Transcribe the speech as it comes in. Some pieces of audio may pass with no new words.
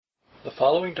The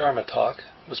following Dharma talk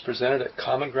was presented at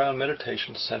Common Ground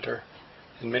Meditation Center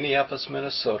in Minneapolis,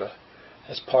 Minnesota,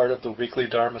 as part of the weekly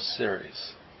Dharma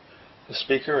series. The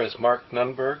speaker is Mark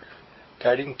Nunberg,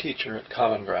 guiding teacher at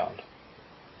Common Ground.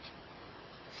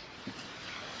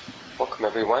 Welcome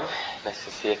everyone. Nice to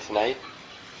see you tonight.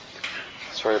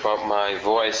 Sorry about my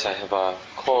voice. I have a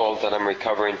cold that I'm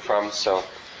recovering from, so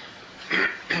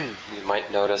you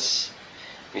might notice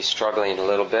me struggling a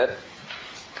little bit.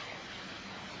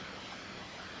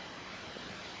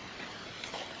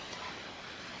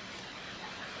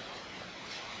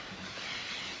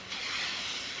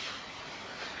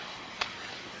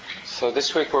 So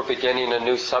this week we're beginning a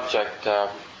new subject,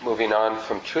 moving on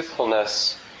from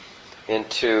truthfulness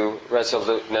into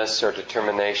resoluteness or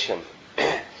determination.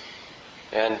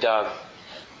 And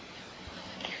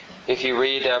if you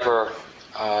read ever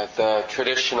the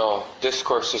traditional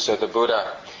discourses of the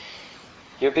Buddha,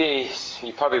 you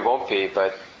probably won't be,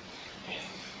 but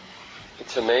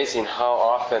it's amazing how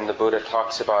often the Buddha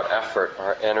talks about effort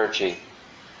or energy.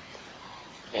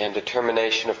 And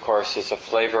determination, of course, is a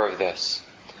flavor of this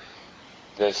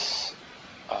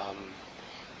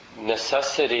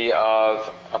necessity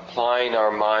of applying our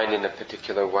mind in a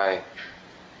particular way.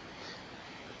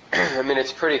 I mean,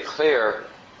 it's pretty clear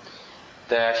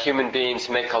that human beings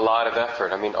make a lot of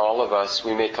effort. I mean, all of us,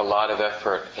 we make a lot of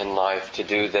effort in life to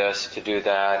do this, to do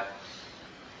that,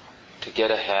 to get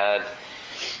ahead,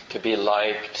 to be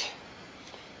liked,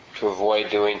 to avoid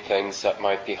doing things that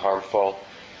might be harmful.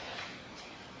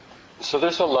 So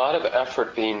there's a lot of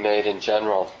effort being made in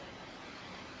general.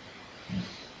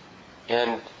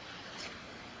 And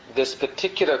this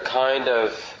particular kind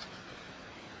of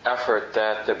effort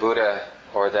that the Buddha,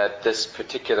 or that this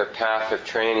particular path of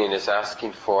training is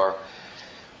asking for,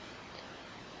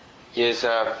 is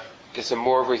a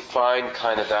more refined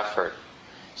kind of effort.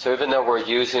 So even though we're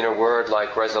using a word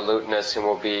like resoluteness, and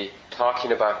we'll be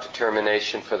talking about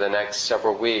determination for the next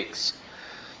several weeks,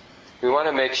 we want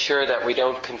to make sure that we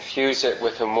don't confuse it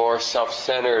with a more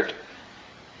self-centered,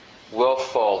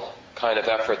 willful kind of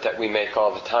effort that we make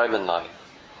all the time in life.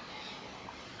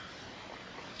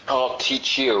 I'll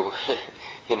teach you,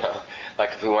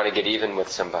 like if we want to get even with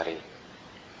somebody.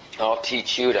 I'll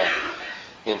teach you to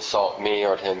insult me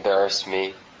or to embarrass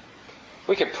me.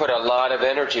 We can put a lot of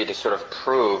energy to sort of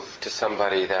prove to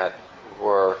somebody that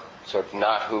we're sort of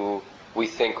not who we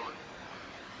think,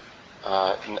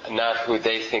 not who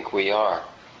they think we are.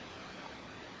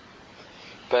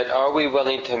 But are we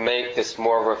willing to make this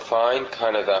more refined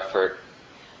kind of effort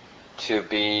to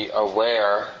be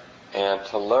aware and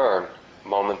to learn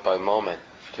moment by moment,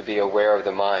 to be aware of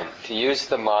the mind, to use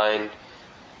the mind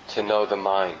to know the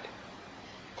mind?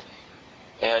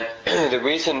 And the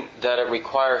reason that it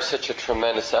requires such a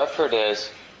tremendous effort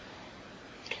is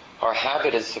our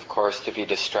habit is, of course, to be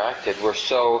distracted. We're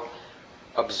so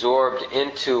absorbed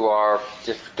into our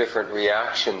different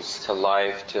reactions to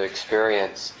life, to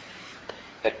experience.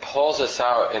 It pulls us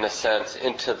out, in a sense,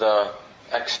 into the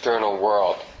external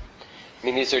world. I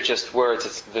mean, these are just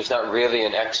words. There's not really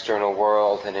an external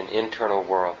world and an internal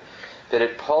world. But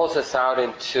it pulls us out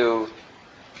into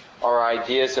our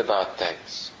ideas about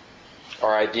things,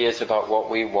 our ideas about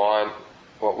what we want,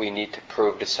 what we need to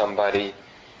prove to somebody,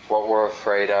 what we're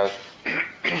afraid of.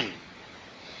 And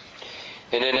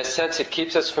in a sense, it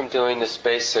keeps us from doing this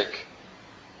basic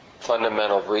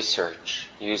fundamental research,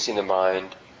 using the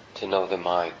mind to know the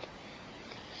mind.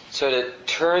 So to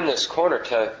turn this corner,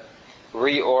 to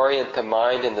reorient the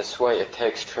mind in this way, it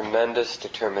takes tremendous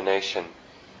determination.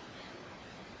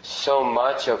 So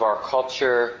much of our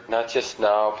culture, not just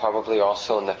now, probably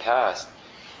also in the past,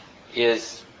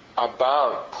 is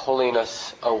about pulling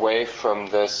us away from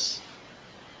this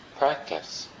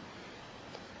practice.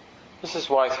 This is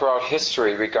why throughout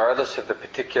history, regardless of the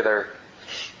particular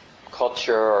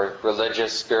culture or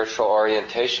religious, spiritual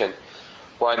orientation,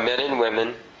 why men and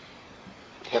women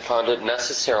have found it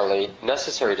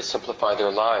necessary to simplify their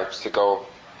lives, to go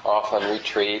off on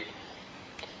retreat,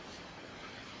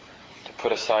 to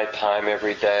put aside time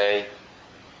every day,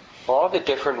 all the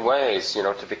different ways,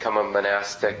 to become a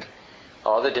monastic,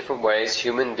 all the different ways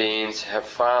human beings have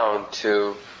found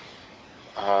to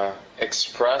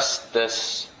express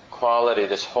this quality,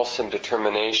 this wholesome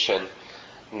determination,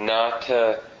 not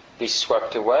to be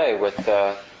swept away with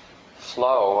the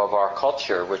flow of our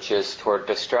culture, which is toward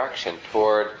distraction,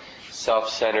 toward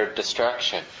self-centered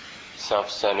distraction,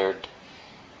 self-centered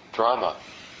drama.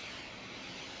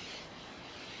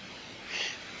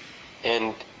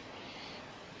 And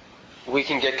we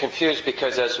can get confused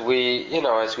because as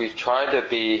we've tried to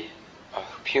be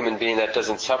a human being that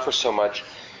doesn't suffer so much,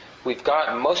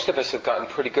 most of us have gotten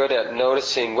pretty good at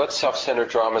noticing what self-centered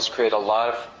dramas create a lot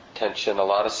of tension, a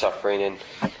lot of suffering, and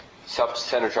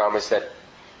self-centered dramas that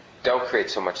don't create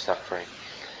so much suffering.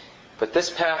 But this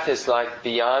path is like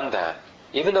beyond that.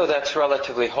 Even though that's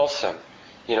relatively wholesome,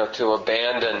 to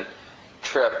abandon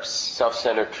trips,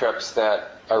 self-centered trips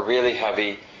that are really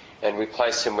heavy, and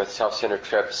replace them with self-centered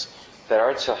trips that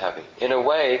aren't so heavy. In a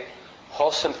way,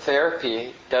 wholesome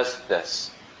therapy does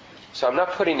this. So I'm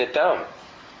not putting it down.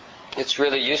 It's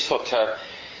really useful to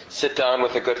sit down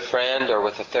with a good friend or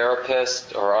with a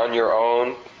therapist or on your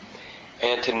own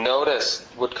and to notice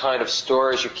what kind of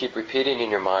stories you keep repeating in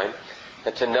your mind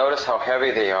and to notice how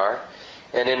heavy they are.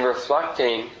 And in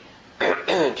reflecting,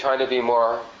 trying to be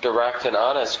more direct and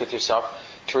honest with yourself,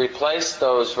 to replace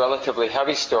those relatively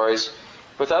heavy stories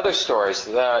with other stories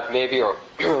that maybe are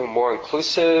more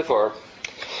inclusive or,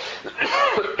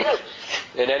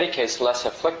 in any case, less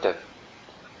afflictive.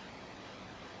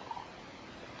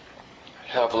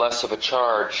 Have less of a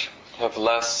charge, have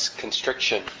less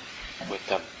constriction with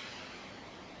them.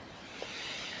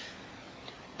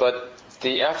 But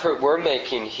the effort we're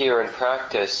making here in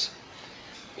practice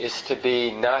is to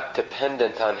be not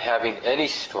dependent on having any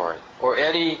story or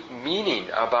any meaning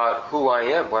about who I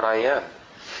am, what I am.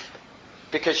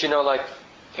 Because, like,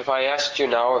 if I asked you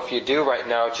now, if you do right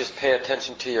now, just pay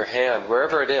attention to your hand,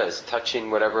 wherever it is, touching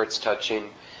whatever it's touching.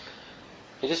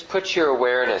 You just put your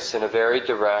awareness in a very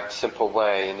direct, simple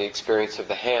way in the experience of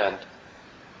the hand,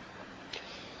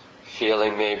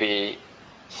 feeling maybe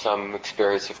some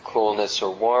experience of coolness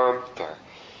or warmth, or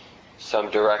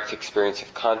some direct experience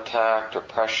of contact or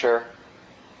pressure.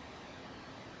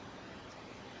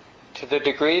 To the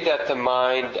degree that the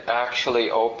mind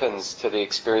actually opens to the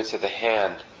experience of the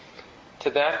hand, to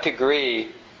that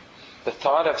degree, the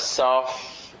thought of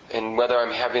self and whether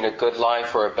I'm having a good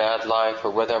life or a bad life, or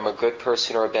whether I'm a good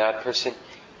person or a bad person,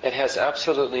 it has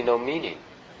absolutely no meaning.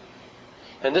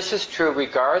 And this is true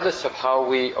regardless of how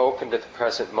we open to the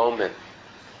present moment.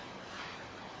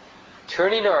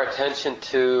 Turning our attention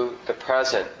to the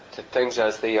present, to things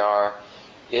as they are,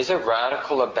 is a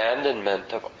radical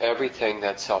abandonment of everything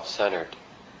that's self-centered.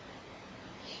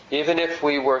 Even if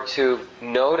we were to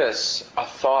notice a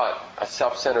thought, a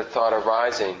self-centered thought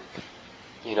arising,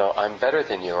 I'm better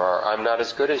than you, or I'm not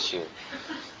as good as you.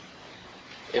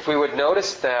 If we would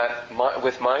notice that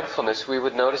with mindfulness, we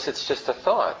would notice it's just a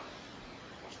thought.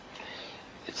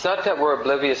 It's not that we're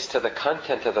oblivious to the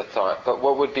content of the thought, but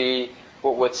what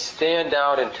would stand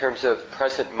out in terms of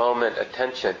present moment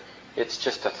attention, it's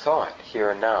just a thought here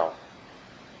and now.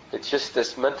 It's just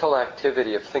this mental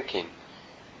activity of thinking,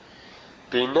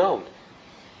 being known,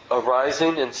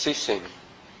 arising and ceasing.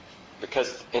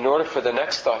 Because in order for the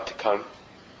next thought to come,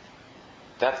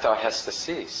 that thought has to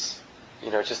cease.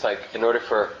 Just like in order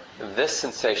for this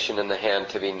sensation in the hand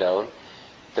to be known,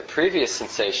 the previous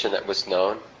sensation that was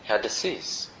known had to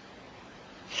cease.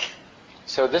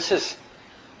 So this is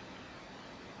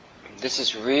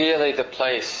really the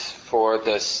place for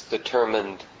this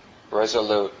determined,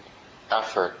 resolute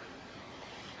effort,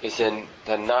 is in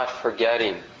the not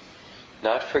forgetting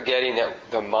that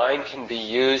the mind can be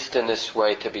used in this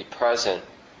way to be present,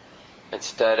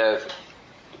 instead of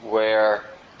where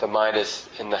the mind is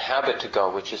in the habit to go,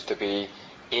 which is to be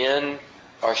in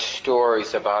our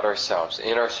stories about ourselves,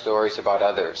 in our stories about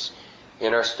others,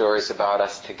 in our stories about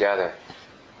us together.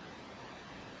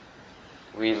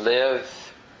 We live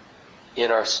in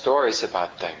our stories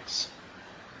about things.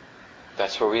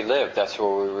 That's where we live, that's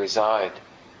where we reside.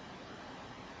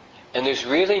 And there's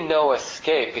really no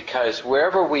escape, because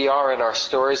wherever we are in our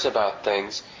stories about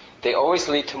things, they always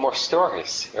lead to more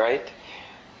stories, right?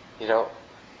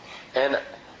 And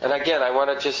again, I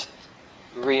want to just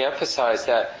re-emphasize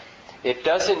that it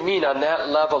doesn't mean on that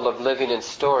level of living in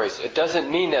stories, it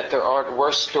doesn't mean that there aren't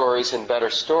worse stories and better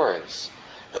stories.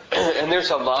 And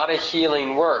there's a lot of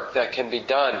healing work that can be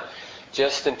done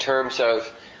just in terms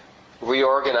of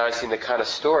reorganizing the kind of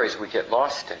stories we get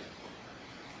lost in.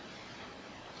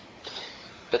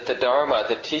 But the Dharma,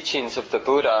 the teachings of the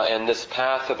Buddha, and this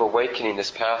path of awakening,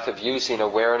 this path of using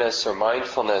awareness or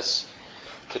mindfulness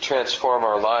to transform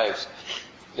our lives,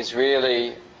 is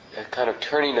really a kind of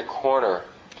turning the corner,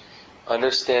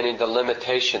 understanding the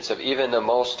limitations of even the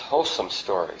most wholesome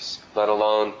stories, let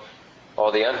alone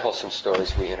all the unwholesome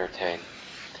stories we entertain.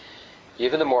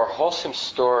 Even the more wholesome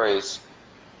stories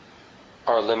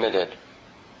are limited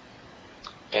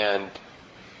and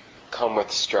come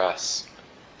with stress.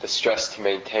 The stress to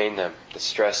maintain them, the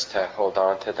stress to hold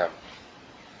on to them.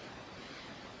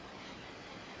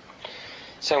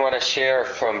 So I want to share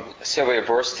from Sylvia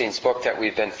Boorstein's book that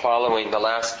we've been following the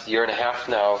last year and a half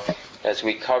now, as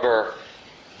we cover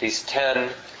these 10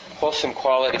 wholesome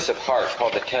qualities of heart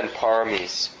called the 10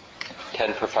 paramis,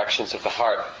 10 perfections of the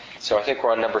heart. So I think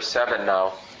we're on number 7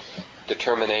 now,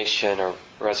 determination or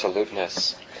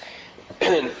resoluteness.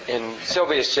 And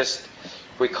Sylvia's just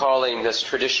recalling this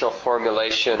traditional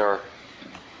formulation or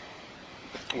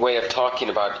way of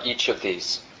talking about each of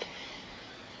these.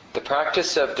 The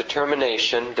practice of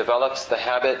determination develops the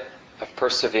habit of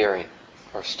persevering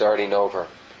or starting over.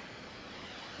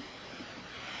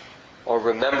 Or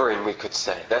remembering, we could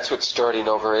say. That's what starting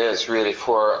over is, really,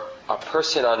 for a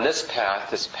person on this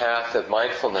path of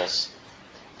mindfulness.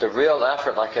 The real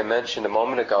effort, like I mentioned a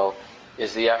moment ago,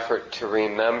 is the effort to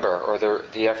remember, or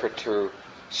the effort to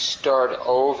start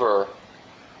over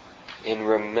in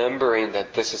remembering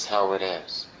that this is how it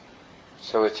is.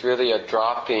 So it's really a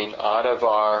dropping out of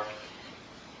our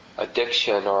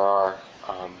addiction or our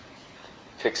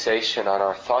fixation on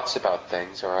our thoughts about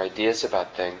things or ideas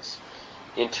about things,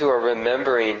 into a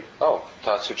remembering, oh,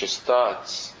 thoughts are just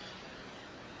thoughts.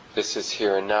 This is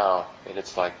here and now, and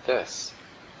it's like this.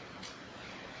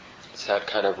 It's that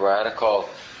kind of radical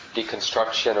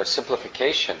deconstruction or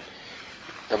simplification.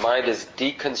 The mind is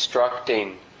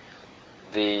deconstructing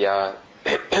the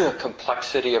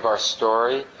complexity of our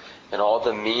story and all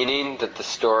the meaning that the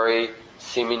story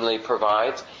seemingly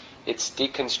provides. It's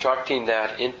deconstructing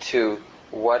that into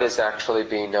what is actually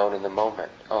being known in the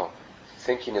moment. Oh,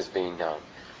 thinking is being known.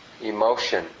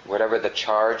 Emotion, whatever the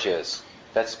charge is,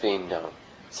 that's being known.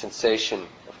 Sensation,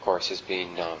 of course, is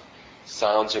being known.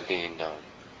 Sounds are being known.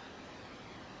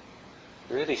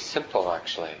 Really simple,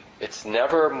 actually. It's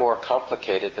never more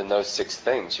complicated than those 6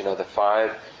 things. You know, the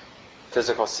 5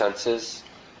 physical senses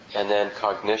and then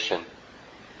cognition.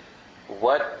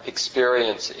 What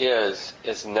experience is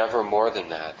never more than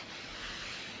that.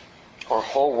 Our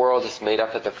whole world is made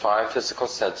up of the 5 physical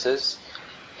senses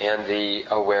and the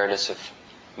awareness of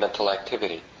mental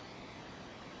activity.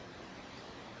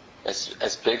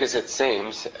 As big as it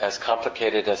seems, as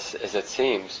complicated as it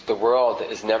seems, the world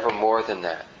is never more than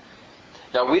that.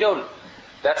 Now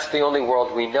that's the only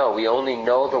world we know. We only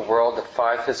know the world of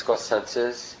 5 physical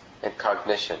senses and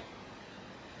cognition.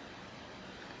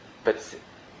 But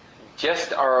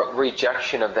just our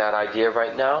rejection of that idea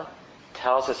right now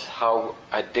tells us how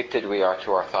addicted we are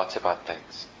to our thoughts about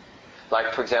things.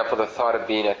 Like, for example, the thought of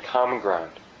being at common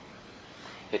ground.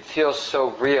 It feels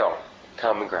so real,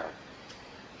 common ground.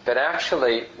 But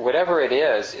actually, whatever it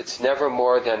is, it's never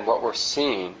more than what we're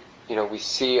seeing. You know, we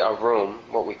see a room,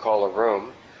 what we call a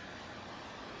room,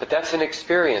 but that's an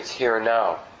experience here and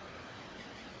now.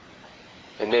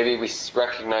 And maybe we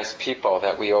recognize people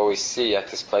that we always see at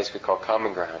this place we call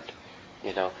common ground,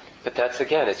 you know. But that's,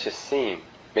 again, it's just seeing.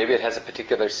 Maybe it has a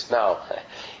particular smell,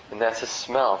 and that's a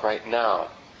smell right now.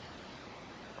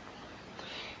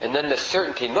 And then the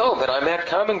certainty, no, but I'm at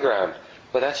common ground.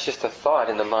 Well, that's just a thought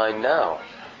in the mind now.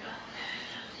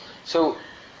 So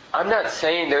I'm not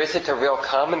saying there isn't a real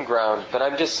common ground, but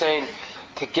I'm just saying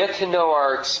to get to know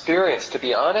our experience, to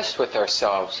be honest with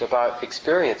ourselves about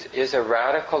experience, is a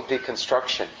radical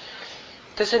deconstruction.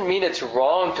 It doesn't mean it's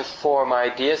wrong to form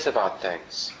ideas about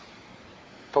things.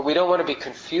 But we don't want to be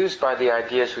confused by the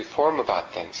ideas we form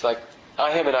about things. Like,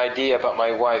 I have an idea about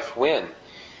my wife, Wynne.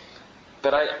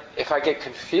 But if I get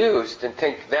confused and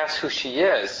think that's who she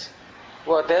is,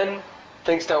 well, then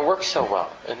things don't work so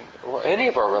well in any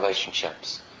of our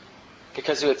relationships.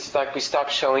 Because it's like we stop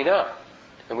showing up.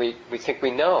 And we think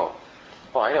we know.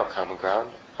 Oh, I know common ground.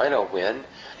 I know Wynne.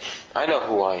 I know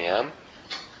who I am.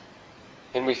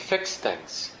 And we fix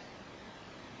things.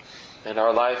 And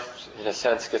our life, in a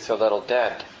sense, gets a little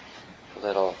dead, a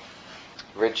little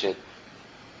rigid.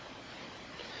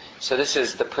 So this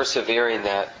is the persevering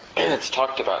that it's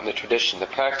talked about in the tradition. The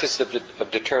practice of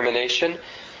determination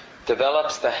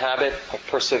develops the habit of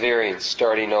persevering,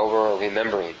 starting over or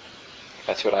remembering.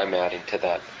 That's what I'm adding to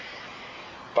that.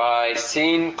 By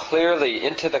seeing clearly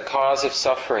into the cause of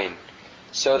suffering,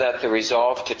 so that the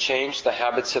resolve to change the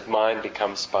habits of mind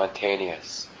becomes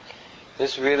spontaneous.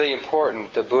 This is really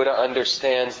important. The Buddha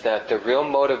understands that the real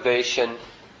motivation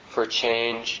for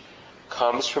change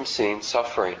comes from seeing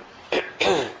suffering.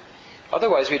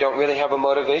 Otherwise, we don't really have a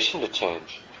motivation to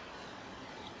change.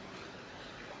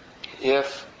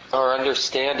 If our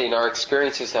understanding, our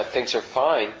experience is that things are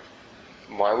fine,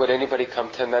 why would anybody come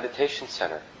to a meditation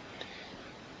center?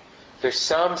 There's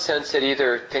some sense that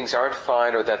either things aren't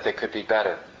fine or that they could be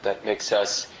better. That makes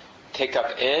us take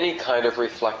up any kind of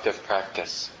reflective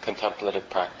practice, contemplative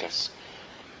practice.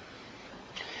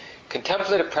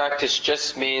 Contemplative practice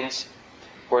just means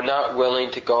we're not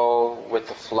willing to go with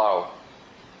the flow.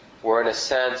 We're, in a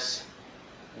sense,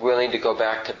 willing to go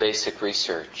back to basic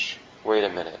research. Wait a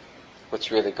minute,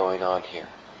 what's really going on here?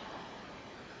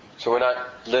 So we're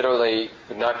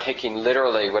not taking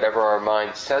literally whatever our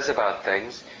mind says about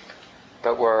things,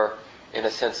 but we're, in a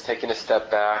sense, taking a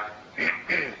step back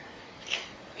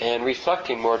and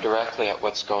reflecting more directly at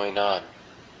what's going on.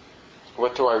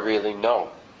 What do I really know?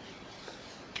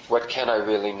 What can I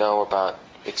really know about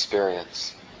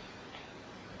experience?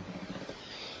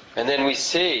 And then we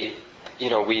see,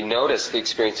 we notice the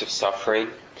experience of suffering,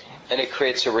 and it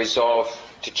creates a resolve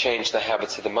to change the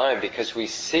habits of the mind, because we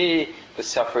see the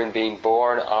suffering being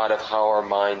born out of how our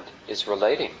mind is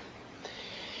relating.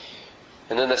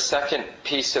 And then the second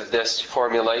piece of this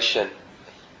formulation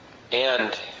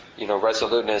and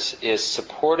resoluteness is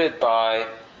supported by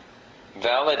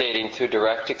validating through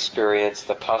direct experience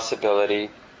the possibility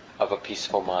of a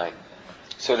peaceful mind.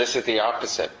 So this is the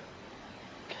opposite.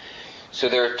 So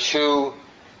there are two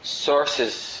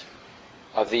sources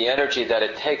of the energy that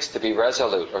it takes to be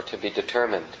resolute or to be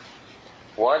determined.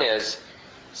 One is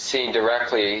seeing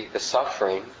directly the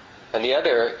suffering, and the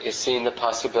other is seeing the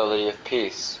possibility of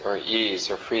peace or ease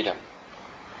or freedom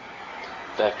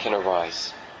that can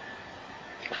arise.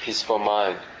 A peaceful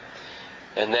mind.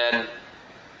 And then,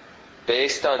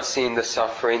 based on seeing the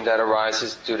suffering that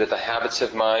arises due to the habits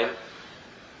of mind,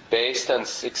 based on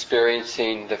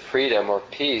experiencing the freedom or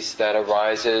peace that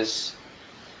arises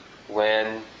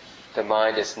when the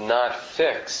mind is not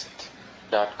fixed,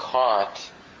 not caught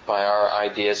by our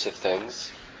ideas of things,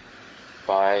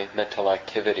 by mental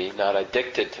activity, not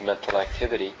addicted to mental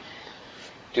activity,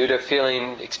 due to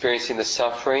experiencing the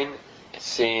suffering,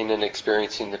 seeing and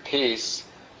experiencing the peace,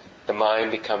 the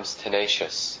mind becomes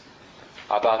tenacious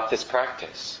about this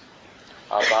practice,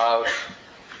 about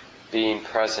being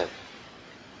present.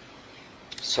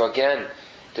 So again,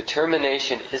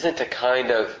 determination isn't a kind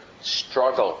of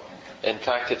struggle. In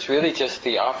fact, it's really just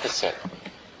the opposite.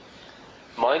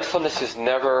 Mindfulness is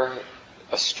never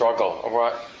a struggle.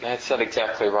 Or that's not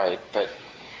exactly right, but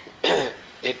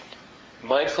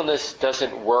mindfulness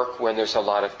doesn't work when there's a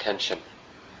lot of tension.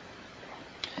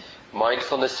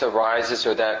 Mindfulness arises,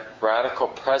 or that radical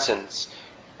presence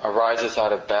arises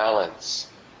out of balance,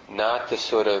 not the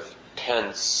sort of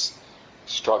tense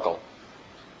struggle.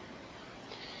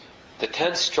 The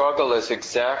tense struggle is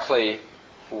exactly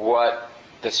what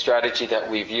the strategy that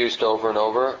we've used over and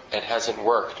over and hasn't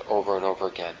worked over and over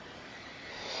again.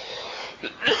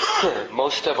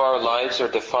 Most of our lives are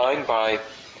defined by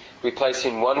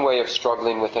replacing one way of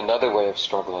struggling with another way of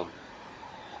struggling.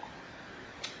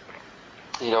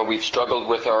 We've struggled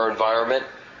with our environment,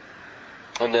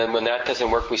 and then when that doesn't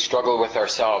work, we struggle with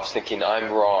ourselves, thinking,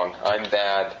 I'm wrong, I'm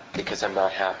bad, because I'm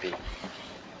not happy.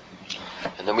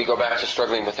 And then we go back to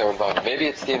struggling with our environment. Maybe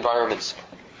it's the environment's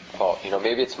fault,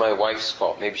 maybe it's my wife's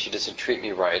fault, maybe she doesn't treat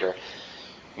me right, or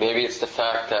maybe it's the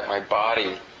fact that my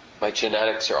body, my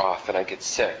genetics are off and I get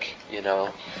sick,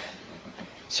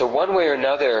 So one way or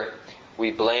another,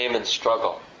 we blame and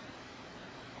struggle.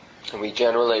 And we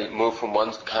generally move from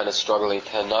one kind of struggling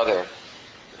to another.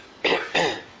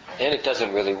 And it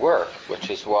doesn't really work, which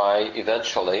is why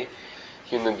eventually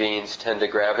human beings tend to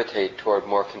gravitate toward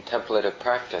more contemplative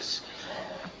practice,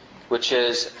 which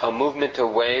is a movement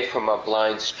away from a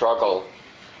blind struggle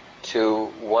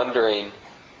to wondering,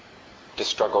 does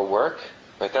struggle work?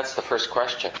 Right? That's the first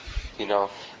question,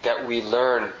 that we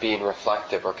learn being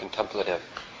reflective or contemplative.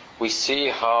 We see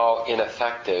how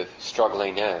ineffective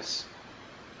struggling is.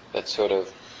 It's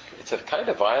a kind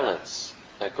of violence,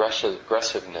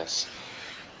 aggressiveness,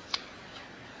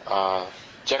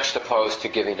 juxtaposed to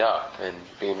giving up and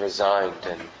being resigned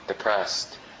and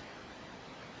depressed.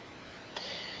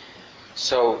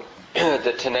 So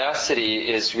the tenacity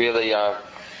is really a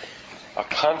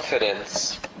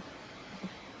confidence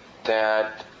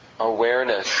that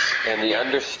awareness and the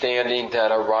understanding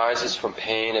that arises from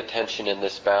paying attention in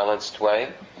this balanced way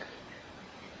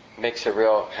has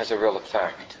a real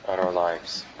effect on our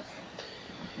lives.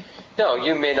 Now,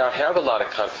 you may not have a lot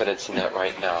of confidence in that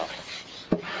right now,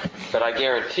 but I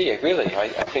guarantee it, really, I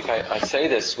think I say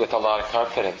this with a lot of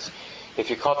confidence. If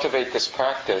you cultivate this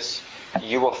practice,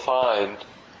 you will find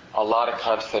a lot of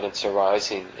confidence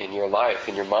arising in your life,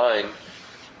 in your mind,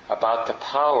 about the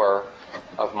power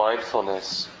of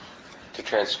mindfulness to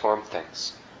transform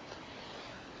things.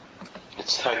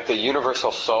 It's like the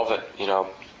universal solvent,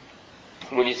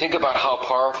 When you think about how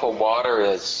powerful water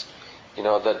is,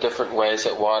 the different ways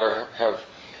that water have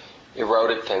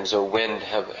eroded things, or wind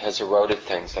has eroded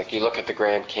things. Like you look at the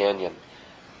Grand Canyon.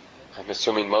 I'm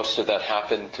assuming most of that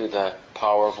happened through the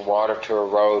power of water to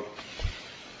erode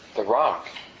the rock.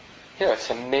 It's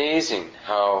amazing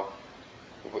how,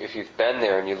 if you've been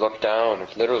there and you look down,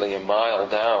 it's literally a mile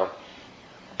down,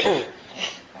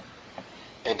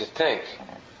 and to think,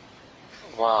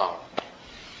 wow,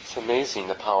 It's amazing,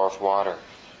 the power of water.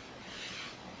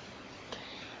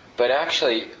 But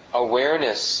actually,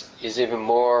 awareness is even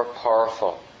more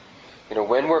powerful.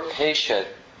 When we're patient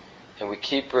and we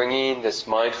keep bringing this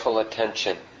mindful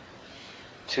attention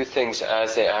to things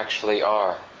as they actually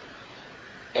are,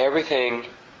 everything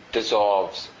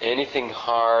dissolves. Anything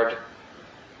hard,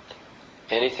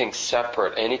 anything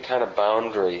separate, any kind of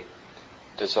boundary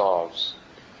dissolves.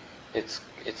 It's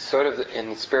sort of, in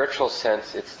the spiritual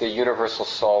sense, it's the universal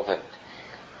solvent.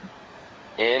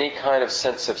 Any kind of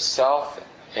sense of self,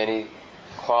 any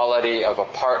quality of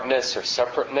apartness or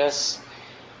separateness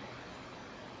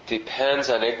depends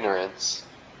on ignorance.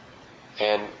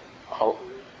 And,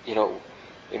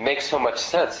 it makes so much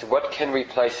sense. What can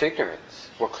replace ignorance?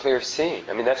 Well, clear seeing.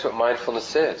 That's what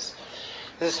mindfulness is.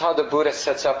 This is how the Buddha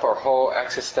sets up our whole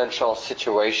existential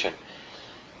situation.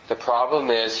 The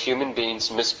problem is human beings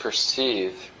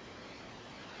misperceive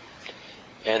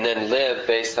and then live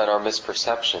based on our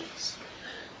misperceptions.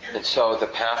 And so the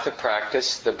path of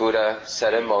practice the Buddha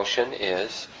set in motion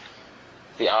is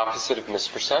the opposite of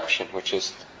misperception, which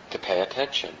is to pay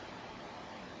attention.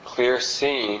 Clear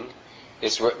seeing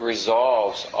is what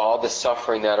resolves all the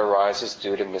suffering that arises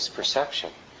due to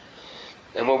misperception.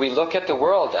 And when we look at the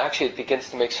world, actually it begins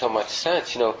to make so much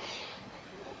sense.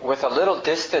 With a little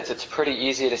distance, it's pretty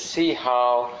easy to see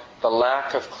how the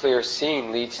lack of clear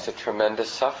seeing leads to tremendous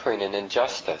suffering and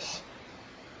injustice.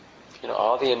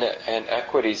 All the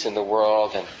inequities in the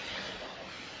world and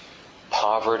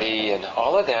poverty and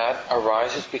all of that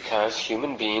arises because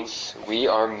human beings, we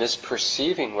are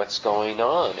misperceiving what's going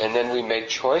on, and then we make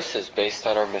choices based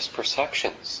on our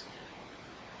misperceptions.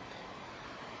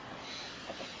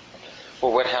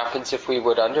 Well, what happens if we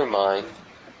would undermine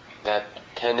that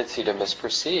tendency to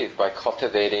misperceive by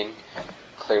cultivating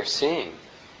clear seeing?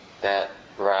 That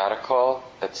radical,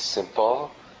 that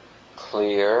simple,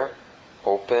 clear,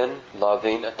 open,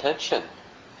 loving attention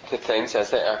to things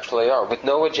as they actually are, with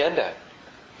no agenda.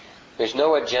 There's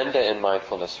no agenda in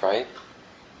mindfulness, right?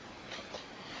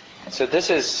 So this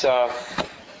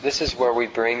is where we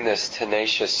bring this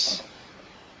tenacious,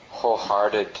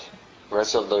 wholehearted,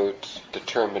 resolute,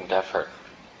 determined effort.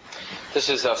 This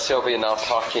is Sylvia now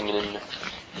talking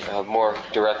more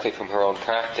directly from her own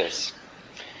practice.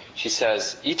 She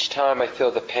says, each time I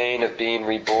feel the pain of being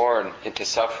reborn into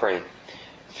suffering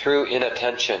through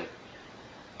inattention,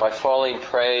 by falling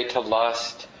prey to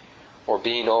lust or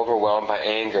being overwhelmed by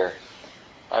anger,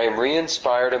 I am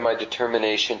re-inspired in my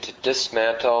determination to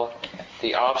dismantle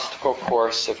the obstacle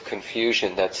course of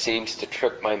confusion that seems to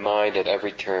trip my mind at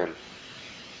every turn.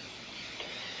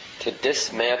 To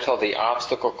dismantle the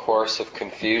obstacle course of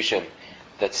confusion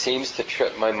that seems to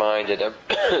trip my mind at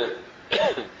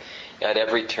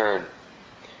every turn.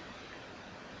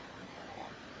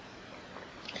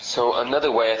 So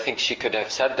another way I think she could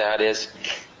have said that is,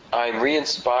 I'm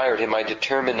re-inspired in my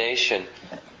determination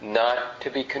not to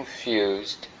be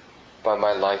confused by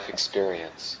my life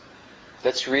experience.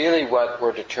 That's really what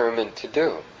we're determined to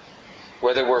do.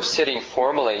 Whether we're sitting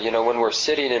formally, when we're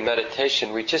sitting in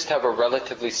meditation, we just have a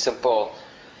relatively simple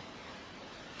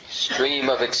stream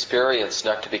of experience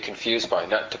not to be confused by,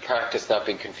 not to practice not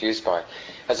being confused by,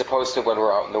 as opposed to when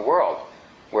we're out in the world,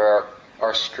 where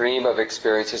our stream of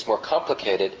experience is more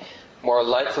complicated, more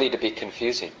likely to be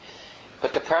confusing.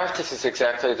 But the practice is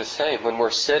exactly the same. When we're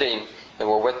sitting and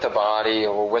we're with the body,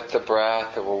 or we're with the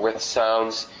breath, or we're with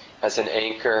sounds as an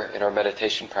anchor in our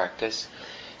meditation practice,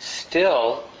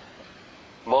 still,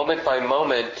 moment by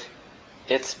moment,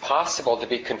 it's possible to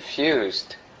be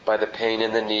confused by the pain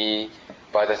in the knee,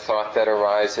 by the thought that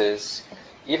arises,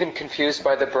 even confused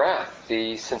by the breath,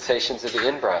 the sensations of the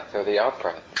in-breath or the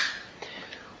out-breath.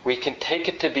 We can take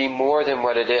it to be more than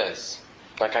what it is.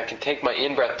 Like I can take my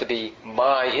in-breath to be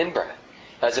my in-breath,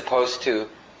 as opposed to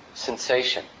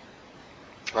sensation.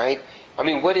 Right?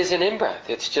 What is an in-breath?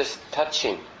 It's just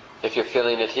touching, if you're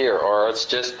feeling it here, or it's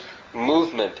just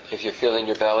movement, if you're feeling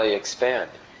your belly expand.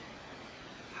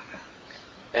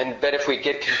 But if we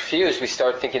get confused, we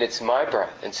start thinking it's my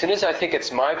breath. And as soon as I think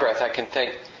it's my breath, I can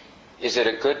think, is it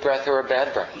a good breath or a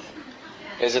bad breath?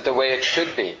 Is it the way it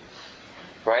should be?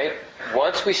 Right?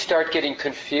 Once we start getting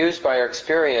confused by our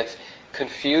experience,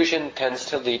 confusion tends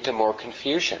to lead to more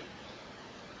confusion.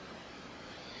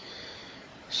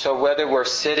 So whether we're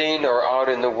sitting or out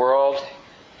in the world,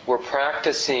 we're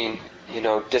practicing,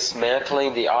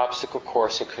 dismantling the obstacle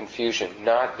course of confusion,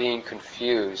 not being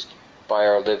confused by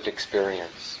our lived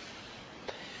experience.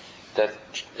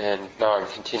 And now I'm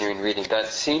continuing reading. That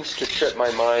seems to trip my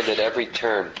mind at every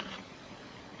turn.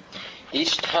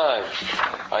 Each time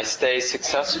I stay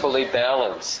successfully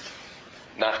balanced,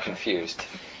 not confused.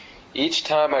 Each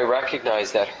time I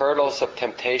recognize that hurdles of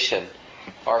temptation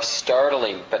are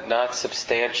startling but not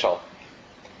substantial,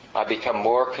 I become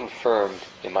more confirmed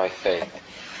in my faith.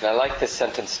 And I like this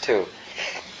sentence too.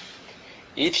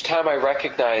 Each time I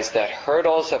recognize that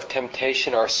hurdles of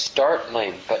temptation are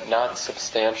startling but not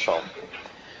substantial.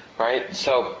 Right?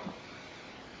 So,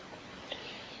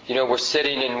 we're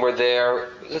sitting and we're there,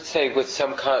 let's say with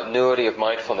some continuity of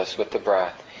mindfulness with the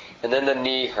breath. And then the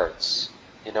knee hurts,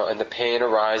 and the pain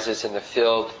arises in the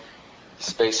filled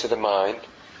space of the mind.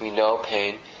 We know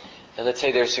pain. And let's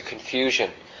say there's a confusion.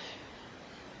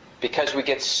 Because we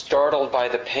get startled by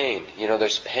the pain.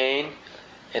 There's pain,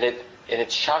 and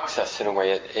it shocks us in a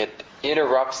way. It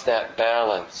interrupts that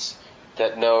balance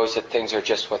that knows that things are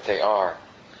just what they are.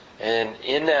 And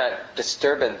in that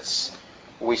disturbance,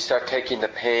 we start taking the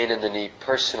pain in the knee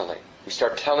personally. We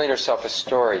start telling ourselves a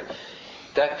story.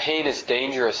 That pain is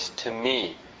dangerous to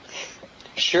me.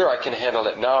 Sure, I can handle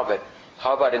it now, but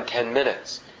how about in 10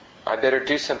 minutes? I better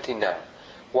do something now.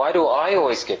 Why do I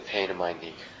always get pain in my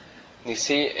knee? You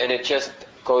see, and it just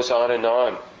goes on and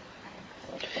on.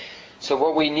 So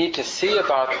what we need to see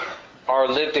about our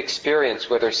lived experience,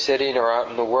 whether sitting or out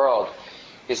in the world,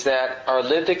 is that our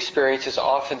lived experience is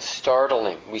often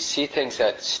startling. We see things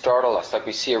that startle us, like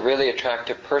we see a really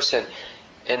attractive person,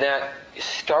 and that is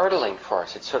startling for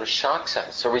us. It sort of shocks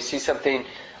us. Or we see something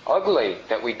ugly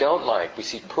that we don't like. We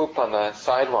see poop on the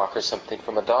sidewalk or something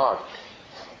from a dog,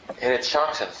 and it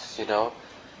shocks us,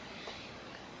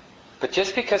 But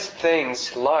just because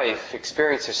things, life,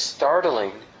 experience is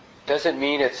startling, doesn't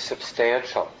mean it's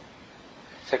substantial.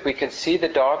 It's like we can see the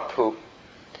dog poop,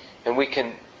 and we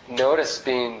can notice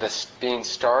being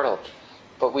startled,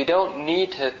 but we don't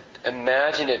need to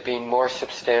imagine it being more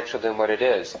substantial than what it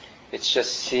is. It's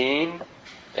just seeing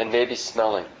and maybe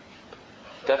smelling.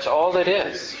 That's all it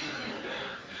is.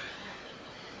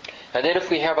 And then if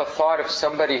we have a thought of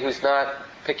somebody who's not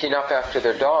picking up after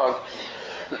their dog,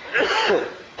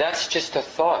 that's just a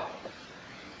thought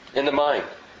in the mind.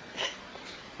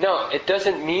 No, it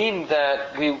doesn't mean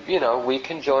that we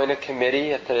can join a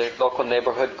committee at the local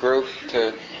neighborhood group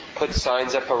to put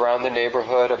signs up around the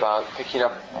neighborhood about picking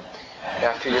up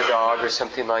after your dog or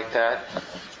something like that.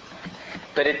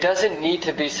 But it doesn't need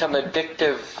to be some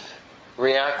addictive,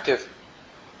 reactive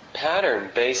pattern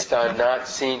based on not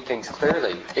seeing things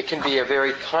clearly. It can be a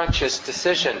very conscious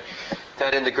decision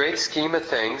that in the great scheme of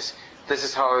things, this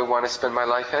is how I want to spend my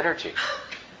life energy.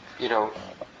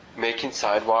 Making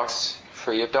sidewalks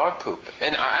free of dog poop.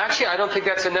 And I don't think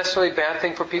that's a necessarily bad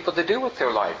thing for people to do with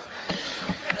their life.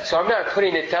 So I'm not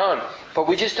putting it down, but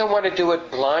we just don't want to do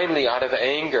it blindly out of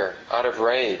anger, out of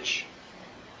rage.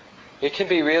 It can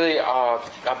be really a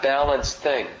balanced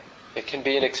thing. It can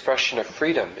be an expression of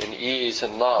freedom and ease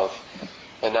and love,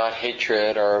 and not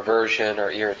hatred or aversion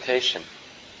or irritation.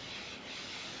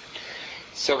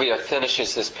 Sylvia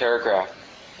finishes this paragraph,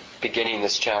 beginning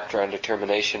this chapter on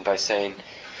determination, by saying,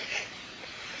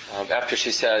 after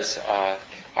she says,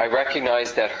 I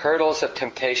recognize that hurdles of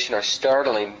temptation are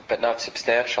startling but not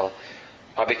substantial,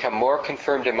 I become more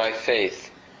confirmed in my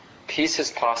faith. Peace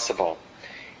is possible,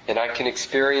 and I can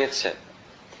experience it.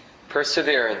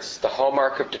 Perseverance, the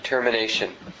hallmark of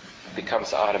determination,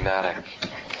 becomes automatic.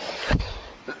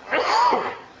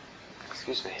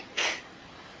 Excuse me.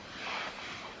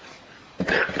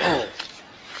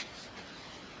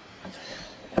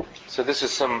 So this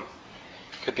is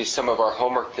could be some of our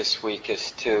homework this week,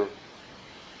 is to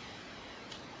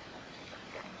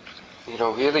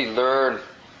really learn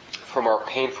from our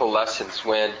painful lessons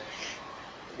when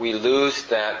we lose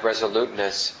that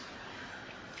resoluteness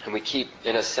and we keep,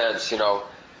 in a sense,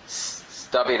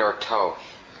 stubbing our toe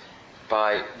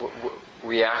by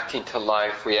reacting to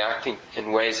life, reacting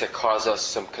in ways that cause us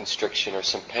some constriction or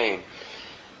some pain.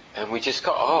 And we just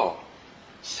go, oh,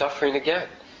 suffering again.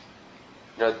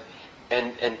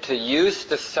 And to use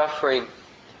the suffering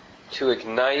to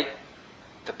ignite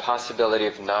the possibility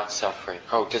of not suffering.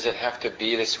 Oh, does it have to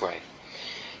be this way?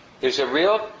 There's a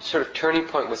real sort of turning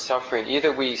point with suffering.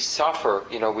 Either we suffer,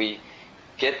 we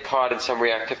get caught in some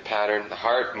reactive pattern, the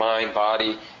heart, mind,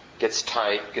 body gets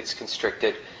tight, gets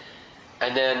constricted,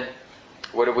 and then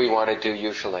what do we want to do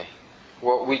usually?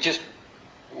 Well, we just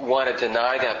want to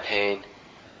deny that pain,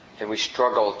 and we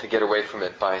struggle to get away from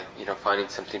it by, finding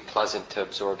something pleasant to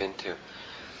absorb into.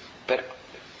 But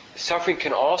suffering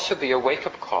can also be a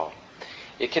wake-up call.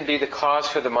 It can be the cause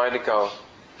for the mind to go,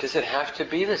 does it have to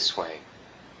be this way?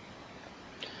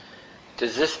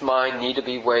 Does this mind need to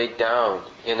be weighed down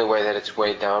in the way that it's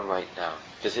weighed down right now?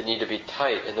 Does it need to be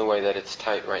tight in the way that it's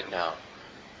tight right now?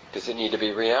 Does it need to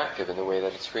be reactive in the way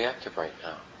that it's reactive right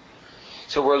now?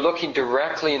 So we're looking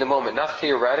directly in the moment, not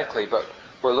theoretically, but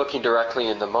we're looking directly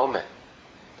in the moment.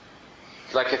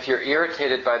 Like if you're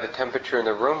irritated by the temperature in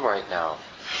the room right now,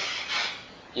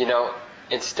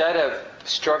 instead of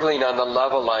struggling on the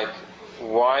level like,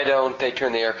 why don't they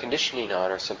turn the air conditioning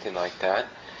on or something like that,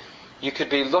 you could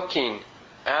be looking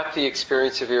at the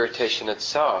experience of irritation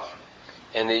itself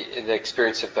and the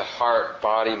experience of the heart,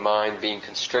 body, mind being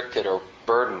constricted or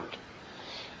burdened.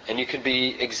 And you could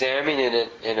be examining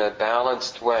it in a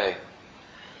balanced way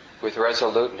with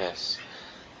resoluteness,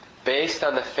 based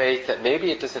on the faith that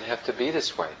maybe it doesn't have to be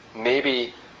this way.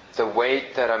 Maybe the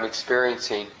weight that I'm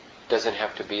experiencing doesn't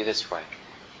have to be this way.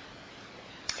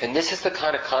 And this is the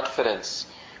kind of confidence,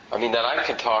 that I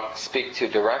can speak to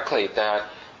directly, that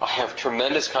I have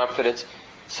tremendous confidence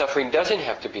suffering doesn't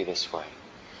have to be this way.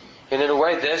 And in a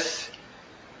way, this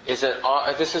is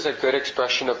a good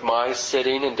expression of my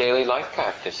sitting and daily life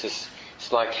practice.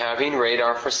 It's like having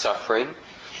radar for suffering.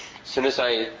 As soon as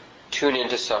I tune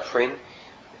into suffering,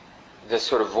 this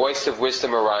sort of voice of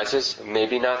wisdom arises.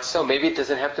 Maybe not so. Maybe it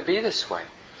doesn't have to be this way.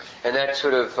 And that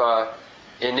sort of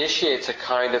initiates a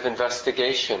kind of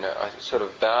investigation, a sort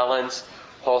of balanced,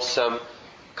 wholesome,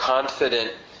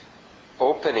 confident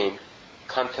opening,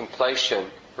 contemplation,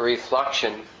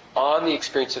 reflection on the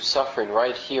experience of suffering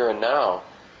right here and now,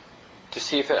 to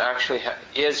see if it actually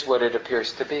is what it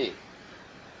appears to be.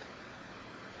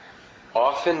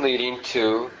 Often leading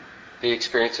to the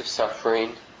experience of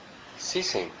suffering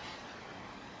ceasing.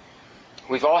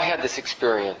 We've all had this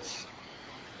experience.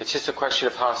 It's just a question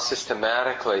of how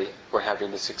systematically we're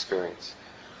having this experience.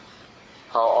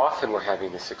 How often we're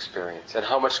having this experience. And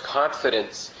how much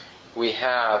confidence we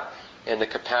have in the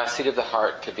capacity of the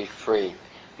heart to be free,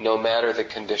 no matter the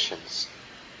conditions.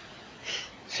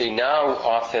 See, now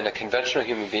often a conventional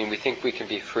human being, we think we can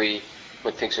be free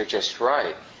when things are just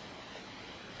right.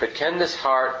 But can this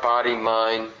heart, body,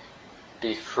 mind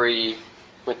be free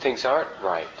when things aren't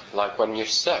right? Like when you're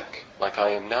sick, like I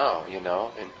am now,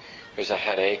 and there's a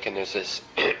headache and there's this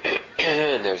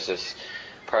and there's this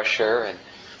pressure, and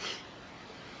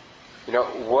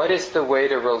what is the way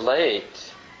to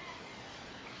relate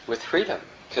with freedom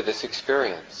to this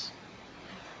experience?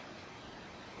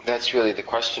 That's really the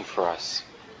question for us.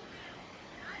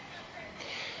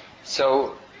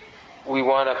 So we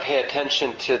want to pay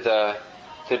attention to the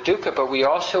dukkha, but we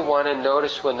also want to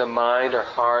notice when the mind or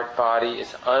heart, body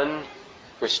is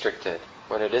unrestricted,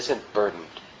 when it isn't burdened.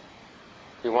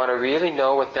 We want to really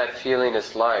know what that feeling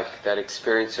is like, that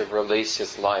experience of release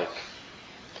is like.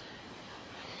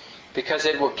 Because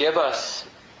it will give us,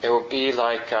 it will be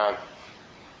like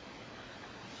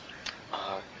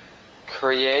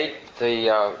create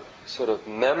the sort of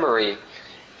memory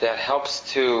that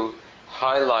helps to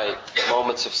highlight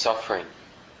moments of suffering.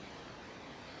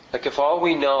 Like if all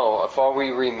we know, if all we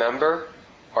remember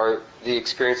are the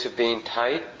experience of being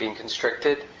tight, being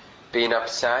constricted, being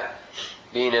upset,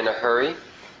 being in a hurry,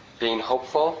 being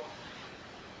hopeful,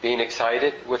 being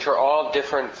excited, which are all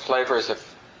different flavors of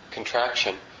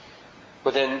contraction,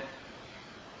 well then,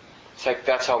 it's like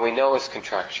that's all we know is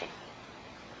contraction.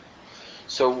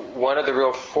 So one of the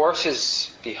real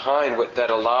forces behind that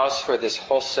allows for this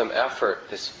wholesome effort,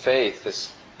 this faith,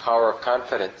 this power of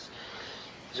confidence,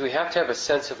 is we have to have a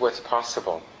sense of what's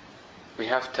possible. We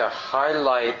have to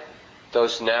highlight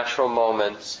those natural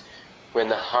moments when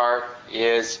the heart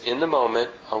is in the moment,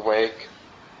 awake,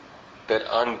 but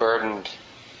unburdened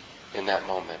in that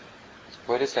moment.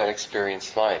 What is that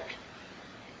experience like?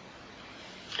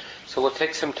 So we'll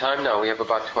take some time now. We have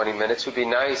about 20 minutes. It would be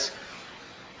nice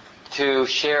to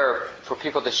share, for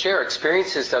people to share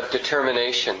experiences of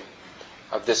determination,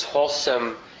 of this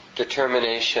wholesome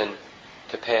determination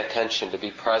to pay attention, to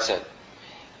be present,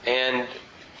 and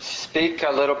speak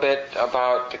a little bit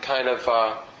about the kind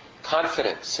of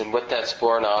confidence and what that's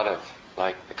born out of,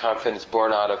 like the confidence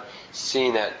born out of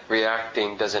seeing that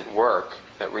reacting doesn't work,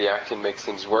 that reacting makes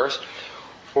things worse,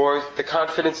 or the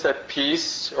confidence that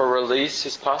peace or release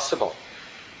is possible.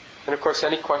 And of course,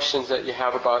 any questions that you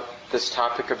have about this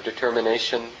topic of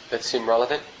determination that seem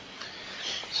relevant?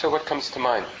 So what comes to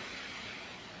mind?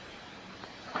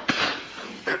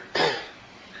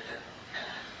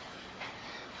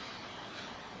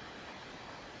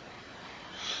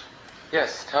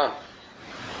 Yes, Tom.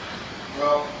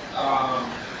 Well,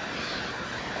 I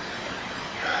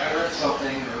read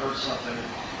something or heard something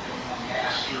from a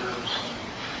master or some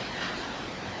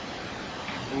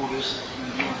Buddhist that's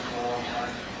been doing it for a long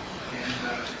time.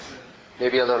 And it said,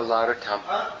 Maybe a little louder, Tom.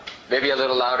 huh? Maybe a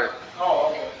little louder.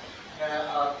 Oh, okay. And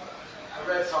I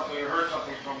read something or heard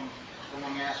something from a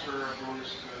master or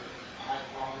Buddhist, high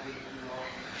quality,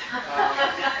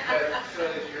 that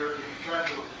said if you're trying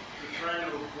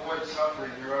to avoid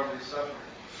suffering, you're already suffering.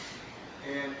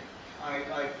 And I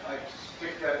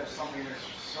think that is something that's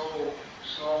so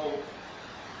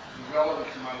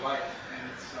relevant to my life,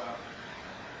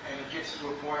 and it gets to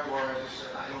a point where I just said,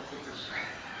 I don't think this.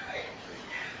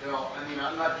 I mean,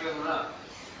 I'm not giving up,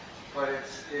 but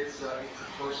it's a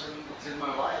person that's in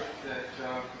my life that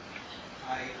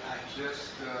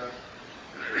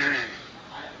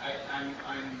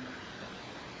I'm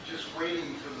just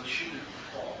waiting for the shoe to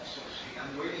fall, so to speak.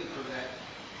 I'm waiting for that.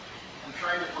 I'm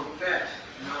trying to prevent,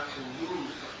 not to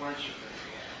lose the friendship that we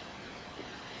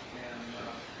have.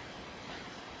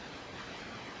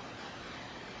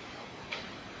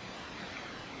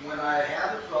 And when I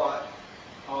have a thought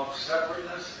of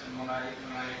separateness, and when I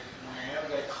have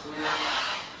that clear,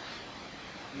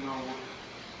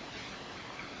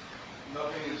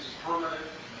 nothing is permanent,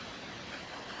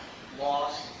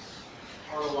 loss is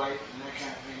part of life, and that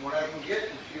kind of thing. When I can get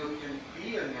and feel and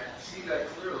be in that, see that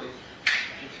clearly, I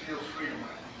can feel freedom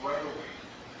right away.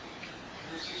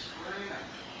 And it's just where I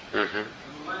am. Mm-hmm.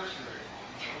 I'm a monastery.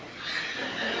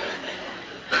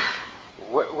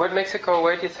 What makes it go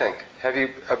away, do you think? Have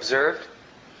you observed?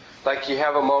 Like you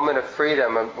have a moment of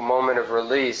freedom, a moment of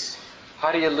release.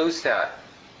 How do you lose that?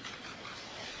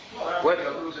 Well, I don't think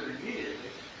I'll lose it immediately.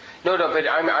 No, but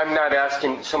I'm not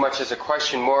asking so much as a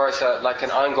question, more as like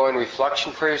an ongoing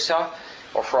reflection for yourself,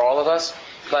 or for all of us.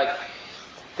 Like,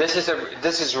 this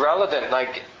is relevant.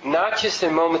 Like, not just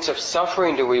in moments of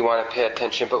suffering do we want to pay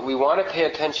attention, but we want to pay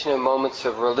attention in moments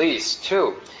of release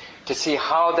too, to see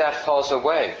how that falls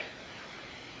away.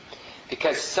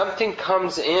 Because something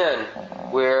comes in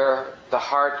where the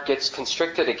heart gets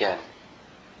constricted again.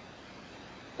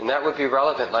 And that would be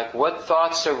relevant. Like, what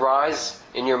thoughts arise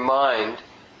in your mind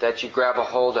that you grab a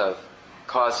hold of,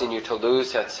 causing you to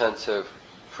lose that sense of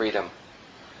freedom?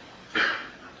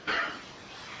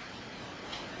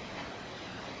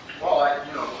 Well,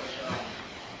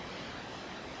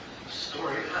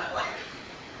 story of my life.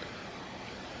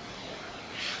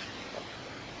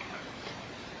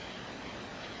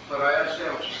 But I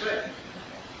understand what you're saying.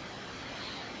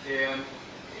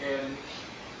 And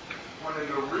when it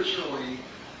originally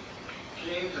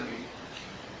came to me,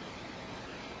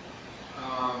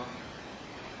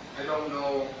 I don't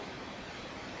know.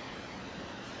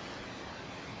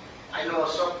 I know a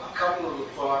couple of the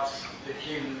thoughts that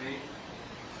came to me.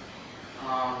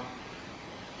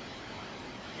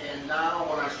 And now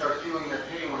when I start feeling that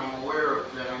pain, when I'm aware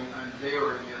of that I'm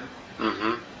there again,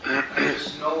 Mm-hmm. I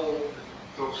just know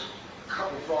those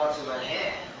couple thoughts that I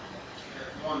had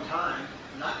at one time,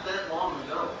 not that long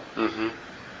ago, Mm-hmm.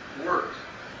 worked.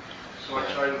 So I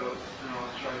try to,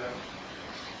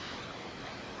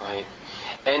 Right.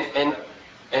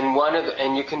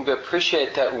 And you can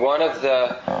appreciate that one of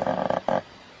the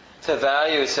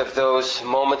values of those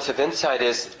moments of insight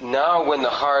is now when the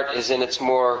heart is in its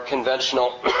more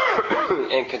conventional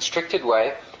and constricted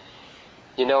way,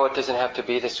 it doesn't have to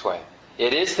be this way.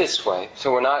 It is this way,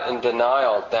 so we're not in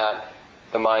denial that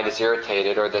the mind is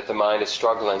irritated or that the mind is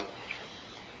struggling.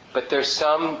 But there's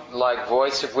some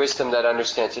voice of wisdom that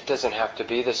understands it doesn't have to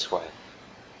be this way.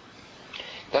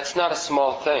 That's not a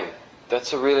small thing.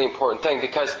 That's a really important thing,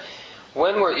 because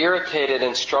when we're irritated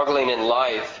and struggling in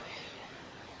life,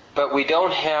 but we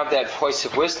don't have that voice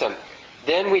of wisdom,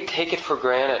 then we take it for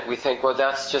granted. We think, well,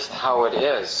 that's just how it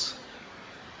is.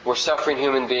 We're suffering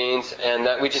human beings, and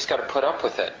that we just got to put up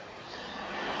with it.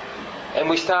 And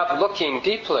we stop looking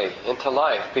deeply into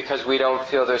life because we don't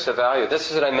feel there's a value. This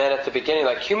is what I meant at the beginning.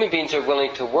 Like, human beings are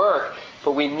willing to work,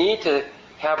 but we need to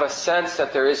have a sense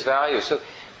that there is value. So it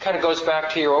kind of goes back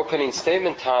to your opening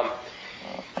statement, Tom.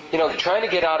 Trying to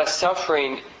get out of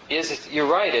suffering you're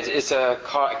right,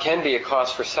 can be a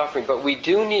cause for suffering, but we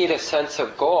do need a sense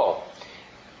of goal.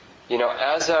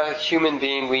 As a human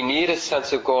being, we need a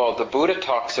sense of goal. The Buddha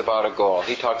talks about a goal.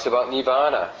 He talks about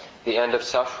nibbana, the end of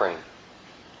suffering.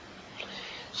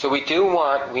 So we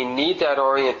need that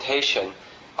orientation.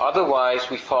 Otherwise,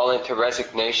 we fall into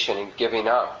resignation and giving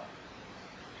up.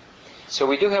 So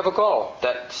we do have a goal,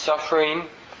 that suffering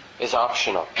is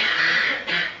optional.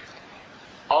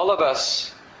 All of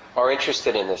us are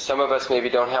interested in this. Some of us maybe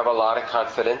don't have a lot of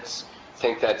confidence,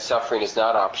 think that suffering is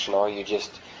not optional, you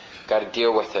just got to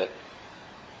deal with it.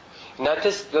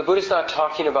 The Buddha's not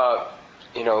talking about,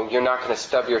 you're not going to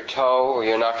stub your toe or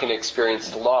you're not going to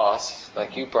experience loss,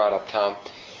 like you brought up, Tom,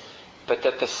 but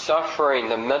that the suffering,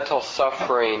 the mental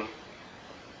suffering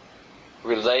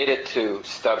related to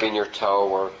stubbing your toe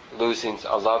or losing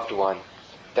a loved one,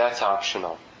 that's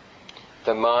optional.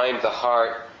 The mind, the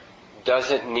heart,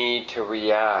 doesn't need to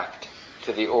react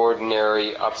to the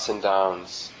ordinary ups and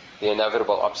downs, the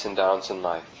inevitable ups and downs in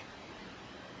life.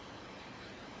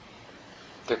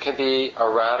 There can be a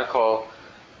radical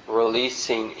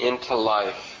releasing into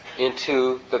life,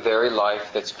 into the very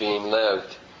life that's being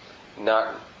lived,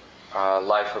 not a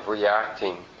life of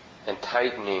reacting and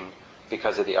tightening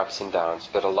because of the ups and downs,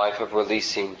 but a life of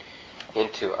releasing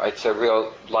into. It's a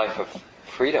real life of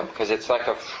freedom, because it's like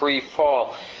a free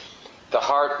fall. The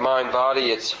heart, mind,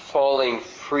 body, it's falling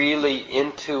freely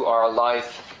into our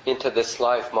life, into this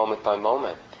life, moment by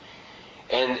moment.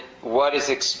 And what is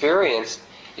experienced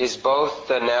is both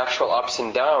the natural ups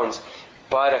and downs,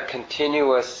 but a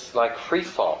continuous, like, free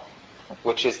fall,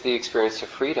 which is the experience of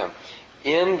freedom.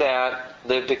 In that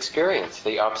lived experience,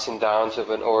 the ups and downs of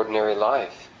an ordinary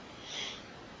life.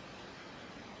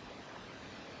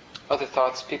 Other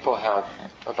thoughts people have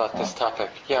about this topic?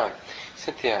 Yeah,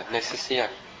 Cynthia, nice to see you. I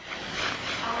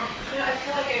feel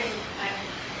like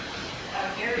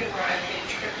I'm area where I get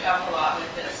tripped up a lot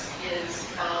with this is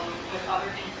with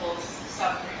other people's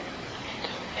suffering.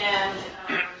 And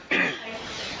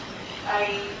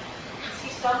I see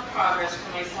some progress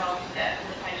for myself that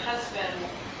with my husband,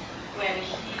 when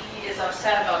he is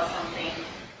upset about something, in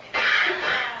the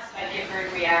past I get very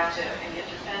reactive and get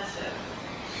defensive.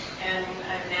 And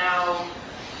I'm now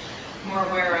more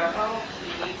aware of,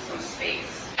 he needs some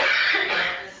space.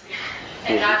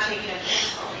 And not taking it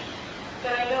personally.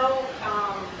 But I know,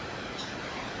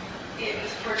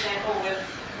 for example,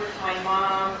 with my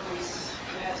mom, who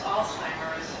has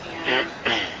Alzheimer's, and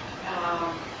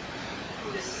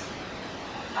who's,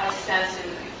 I sense,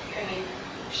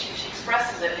 she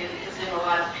expresses it, is in a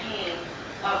lot of pain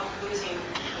of losing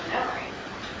her memory.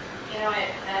 And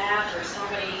after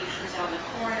somebody who's on the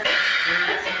corner,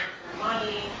 asking for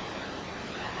money,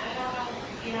 I don't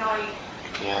know,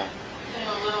 Yeah.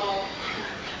 a little.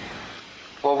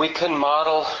 Well, we can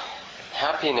model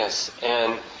happiness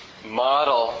and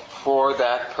model for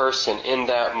that person in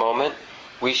that moment.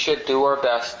 We should do our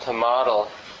best to model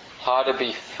how to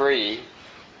be free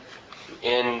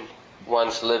in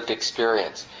one's lived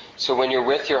experience. So when you're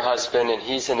with your husband and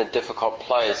he's in a difficult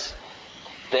place,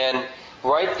 then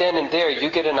right then and there you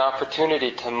get an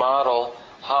opportunity to model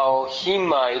how he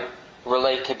might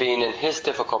relate to being in his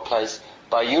difficult place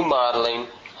by you modeling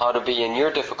how to be in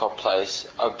your difficult place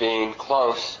of being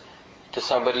close to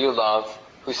somebody you love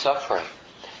who's suffering,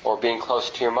 or being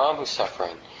close to your mom who's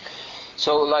suffering.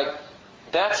 So,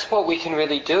 that's what we can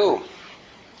really do.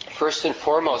 First and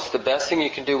foremost, the best thing you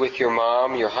can do with your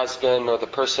mom, your husband, or the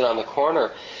person on the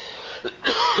corner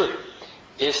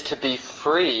is to be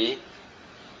free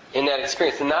in that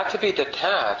experience, and not to be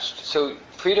detached. So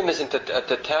freedom isn't a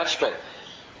detachment.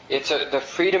 The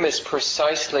freedom is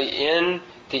precisely in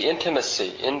the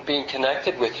intimacy, in being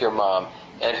connected with your mom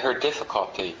and her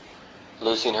difficulty,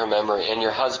 losing her memory, and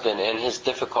your husband and his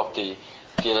difficulty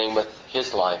dealing with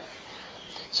his life.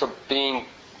 So being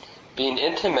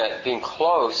intimate, being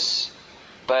close,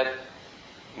 but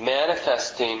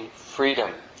manifesting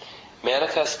freedom,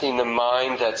 manifesting the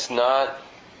mind that's not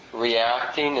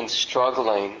reacting and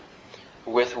struggling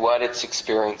with what it's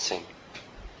experiencing.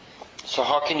 So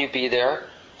how can you be there?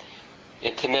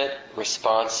 Intimate,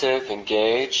 responsive,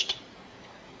 engaged,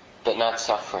 but not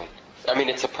suffering.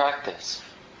 It's a practice.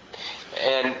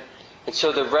 And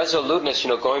so the resoluteness,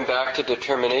 going back to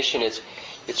determination,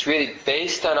 it's really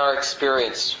based on our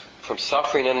experience from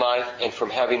suffering in life and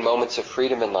from having moments of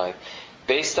freedom in life.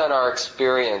 Based on our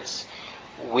experience,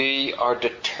 we are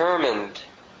determined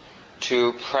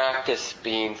to practice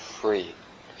being free.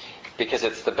 Because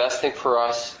it's the best thing for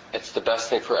us, it's the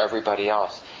best thing for everybody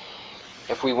else.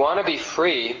 If we want to be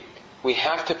free, we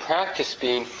have to practice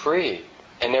being free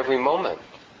in every moment.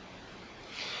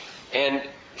 And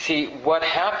see, what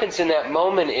happens in that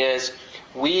moment is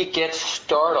we get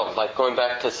startled, like going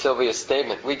back to Sylvia's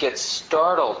statement, we get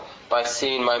startled by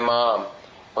seeing my mom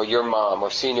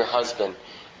or seeing your husband.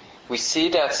 We see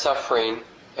that suffering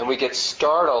and we get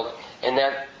startled, and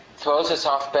that throws us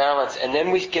off balance, and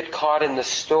then we get caught in the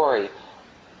story.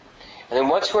 And then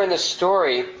once we're in the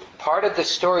story, part of the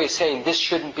story is saying this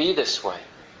shouldn't be this way.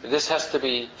 This has to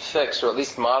be fixed or at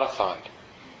least modified.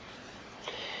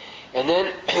 And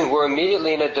then we're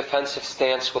immediately in a defensive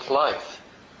stance with life.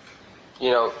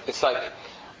 It's like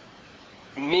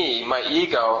me, my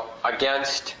ego,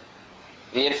 against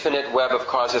the infinite web of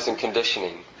causes and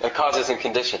conditioning, causes and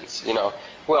conditions.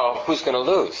 Well, who's going to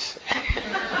lose?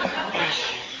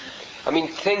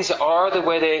 Things are the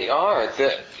way they are.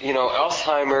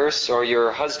 Alzheimer's or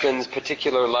your husband's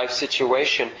particular life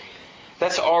situation,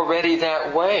 that's already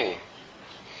that way.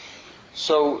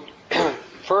 So,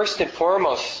 first and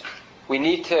foremost, we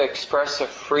need to express a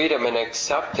freedom and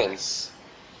acceptance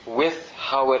with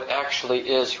how it actually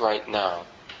is right now.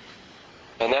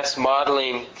 And that's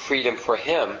modeling freedom for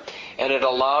him. And it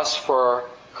allows for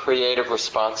creative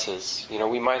responses.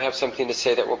 We might have something to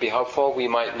say that will be helpful, we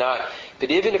might not.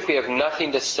 But even if we have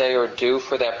nothing to say or do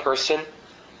for that person,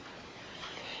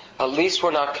 at least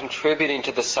we're not contributing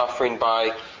to the suffering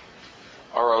by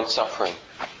our own suffering.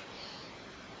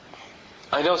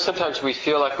 I know sometimes we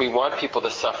feel like we want people to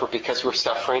suffer because we're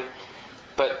suffering,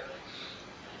 but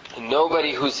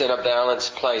nobody who's in a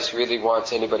balanced place really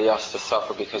wants anybody else to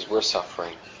suffer because we're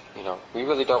suffering. We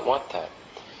really don't want that.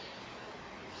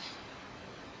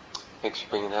 Thanks for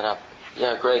bringing that up.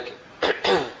 Yeah, Greg.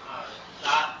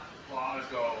 Not long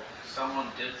ago, someone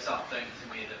did something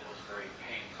to me that was very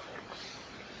painful.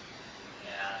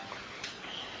 And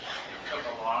it took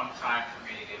a long time for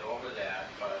me to get over that,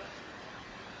 but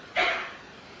the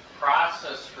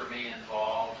process for me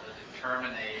involved a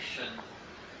determination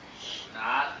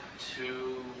not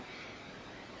to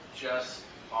just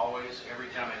always, every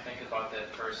time I think about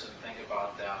that person, think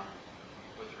about them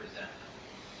with resentment.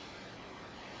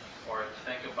 Or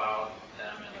think about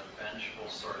them in a vengeful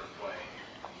sort of way.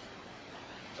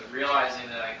 But realizing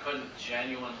that I couldn't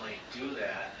genuinely do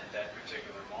that at that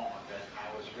particular moment, that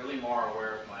I was really more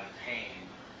aware of my pain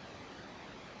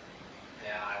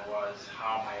than I was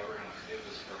how am I ever going to forgive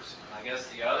this person. And I guess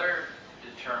the other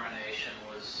determination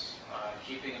was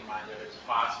keeping in mind that it's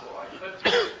possible I could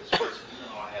forgive this person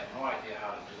even though I had no idea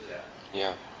how to do that.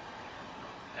 Yeah.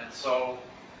 And so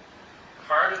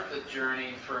part of the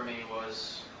journey for me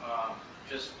was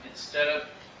just instead of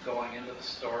going into the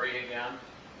story again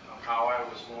of how I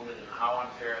was wounded and how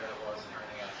unfair that was and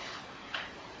everything else,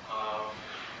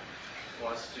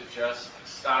 was to just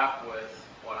stop with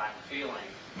what I'm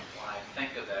feeling when I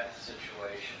think of that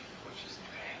situation, which is the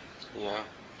pain. Yeah.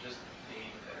 Just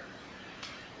being there.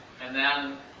 And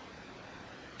then,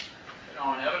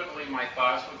 inevitably my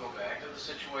thoughts would go back to the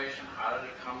situation. How did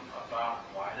it come about?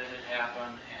 Why did it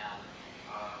happen? And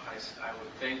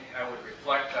I would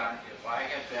reflect on if I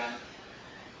had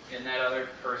been in that other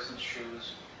person's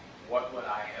shoes, what would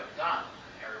I have done?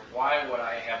 Or why would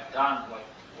I have done what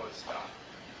was done?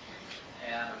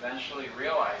 And eventually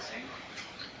realizing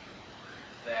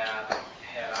that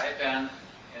had I been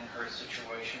in her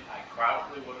situation, I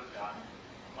probably would have done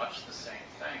much the same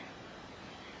thing.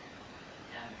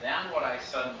 And then what I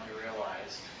suddenly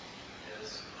realized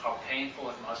is how painful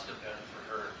it must have been for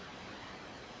her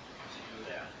to do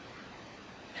that.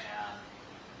 And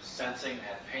sensing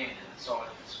that pain. And so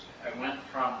I went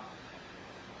from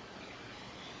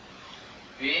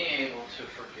being able to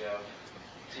forgive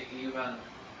to even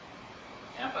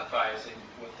empathizing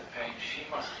with the pain she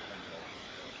must have been going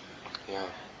through. Yeah.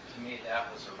 To me,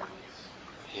 that was a release.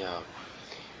 Yeah.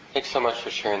 Thanks so much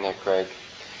for sharing that, Greg.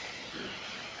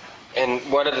 And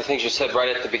one of the things you said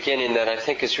right at the beginning that I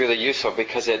think is really useful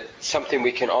because it's something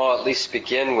we can all at least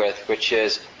begin with, which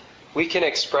is we can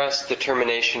express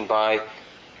determination by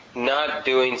not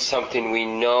doing something we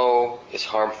know is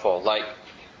harmful, like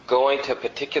going to a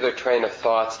particular train of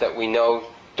thoughts that we know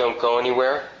don't go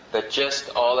anywhere, that just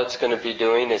all it's going to be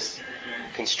doing is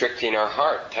constricting our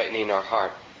heart, tightening our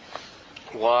heart.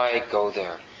 Why go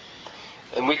there?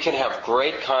 And we can have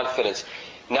great confidence.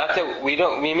 Not that we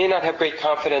may not have great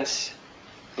confidence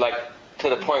like to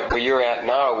the point where you're at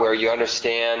now, where you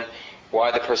understand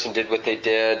why the person did what they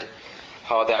did,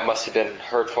 how that must have been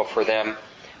hurtful for them.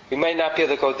 We might not be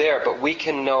able to go there, but we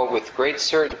can know with great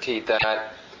certainty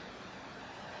that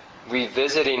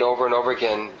revisiting over and over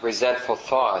again resentful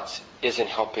thoughts isn't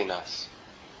helping us.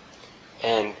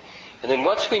 And then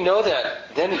once we know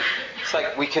that, then it's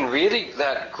like we can really,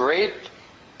 that great,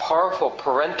 powerful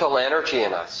parental energy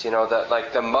in us, that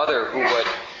like the mother who would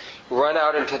run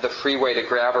out into the freeway to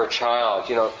grab her child,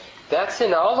 that's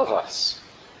in all of us.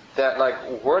 That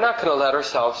like we're not going to let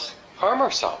ourselves harm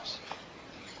ourselves.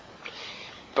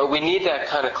 But we need that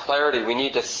kind of clarity. We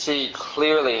need to see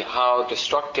clearly how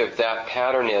destructive that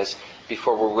pattern is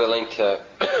before we're willing to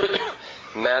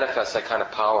manifest that kind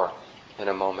of power in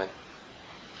a moment.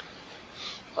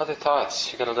 Other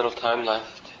thoughts? You got a little time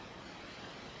left.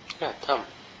 Yeah, Tom.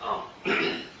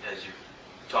 As you're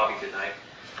talking tonight,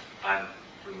 I'm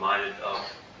reminded of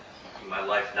my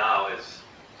life now is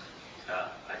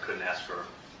I couldn't ask for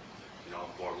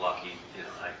more lucky,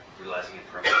 like realizing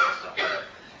impermanence and stuff like that.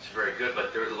 It's very good,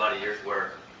 but there was a lot of years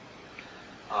where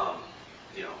I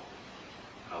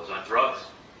was on drugs,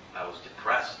 I was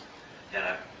depressed, and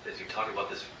as you're talking about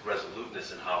this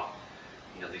resoluteness and how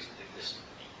this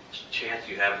chance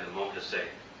you have in the moment to say,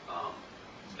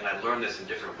 and I learned this in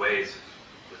different ways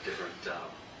with different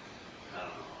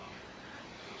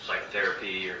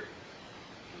psychotherapy or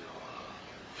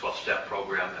 12-step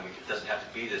program. I mean, it doesn't have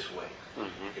to be this way.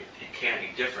 Mm-hmm. It can be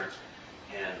different,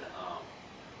 and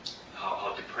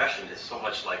how depression is so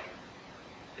much like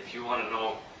if you want to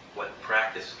know what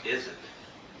practice isn't,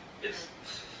 it's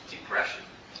depression.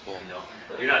 Yeah. You know,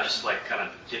 you're not just like kind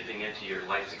of dipping into your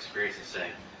life's experience and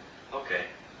saying, okay,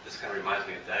 this kind of reminds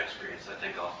me of that experience. I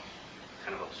think I'll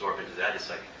kind of absorb into that. It's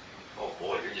like, oh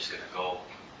boy, you're just going to go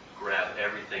grab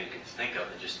everything you can think of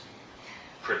and just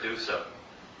produce a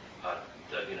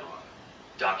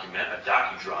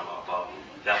docudrama about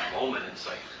that moment. It's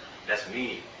like, that's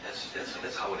me.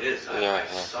 That's how it is. I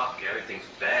suck. Everything's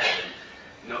bad.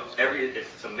 And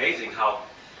it's amazing how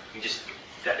you just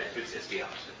it's the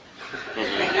opposite.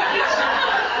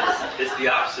 it's the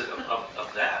opposite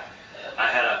of that. I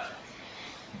had a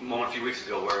moment a few weeks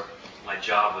ago where my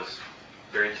job was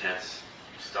very intense,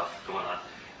 stuff going on,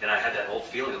 and I had that old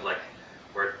feeling of like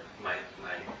where my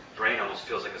brain almost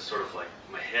feels like a sort of like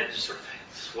my head just sort of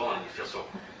swelling. You feel so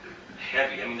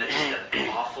heavy. I mean, that's just that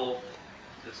awful.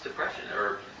 It's depression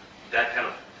or that kind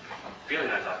of feeling.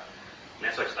 I thought, and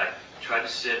that's why I tried to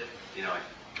sit. You know, I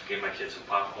gave my kids some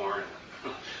popcorn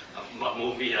and a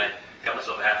movie, and I got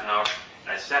myself a half an hour,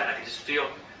 and I sat, and I could just feel.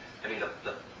 I mean,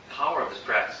 the power of this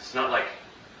practice. It's not like,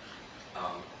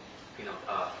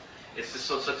 it's just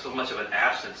so much of an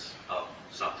absence of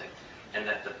something, and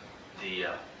that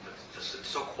it's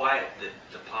so quiet that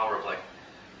the power of like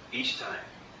each time,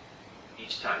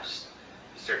 just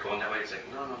you start going that way. It's like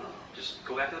no, just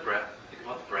go back to the breath. Think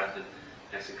about the breath, and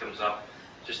next thing comes up,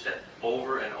 just that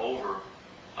over and over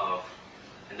of,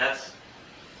 and that's,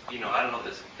 I don't know,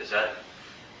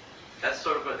 that's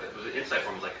sort of it was an insight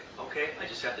for me. Like, okay, I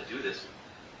just have to do this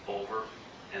over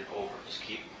and over. Just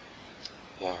keep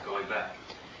going back.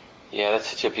 Yeah, that's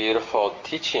such a beautiful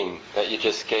teaching that you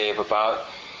just gave about,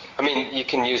 I mean, you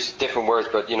can use different words,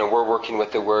 but, we're working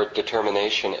with the word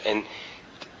determination and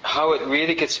how it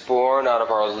really gets born out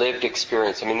of our lived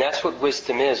experience. I mean, that's what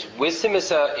wisdom is. Wisdom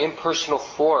is an impersonal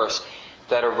force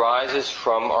that arises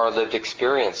from our lived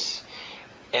experience.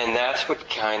 And that's what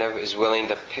kind of is willing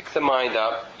to pick the mind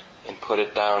up and put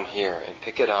it down here, and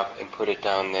pick it up and put it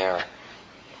down there.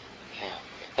 Yeah,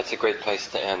 that's a great place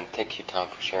to end. Thank you, Tom,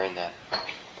 for sharing that.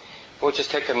 We'll just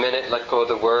take a minute, let go of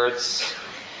the words,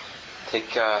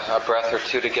 take a breath or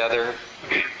two together.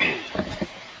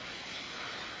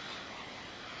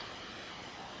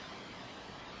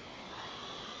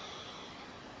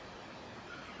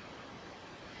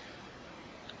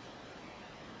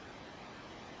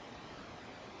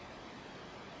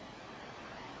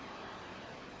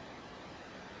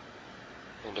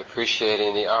 And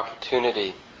appreciating the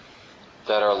opportunity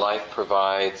that our life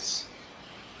provides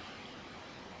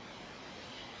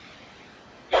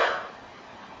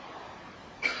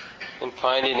and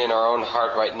finding in our own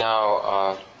heart right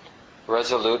now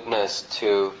resoluteness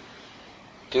to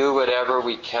do whatever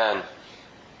we can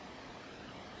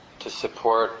to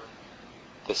support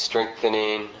the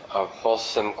strengthening of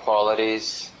wholesome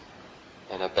qualities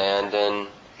and abandon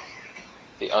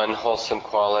the unwholesome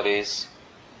qualities,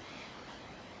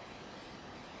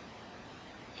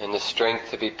 and the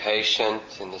strength to be patient,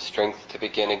 and the strength to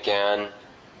begin again,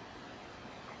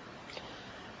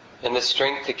 and the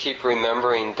strength to keep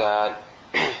remembering that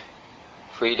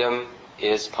freedom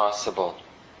is possible,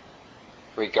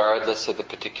 regardless of the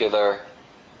particular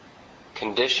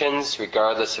conditions,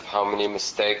 regardless of how many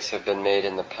mistakes have been made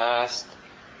in the past,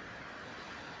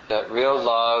 that real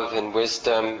love and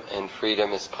wisdom and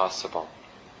freedom is possible.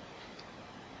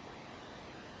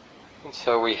 And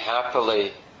so we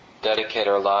happily dedicate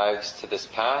our lives to this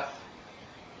path,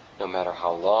 no matter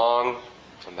how long,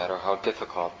 no matter how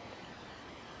difficult.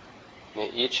 May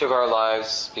each of our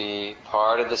lives be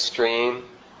part of the stream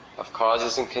of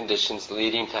causes and conditions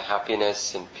leading to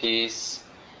happiness and peace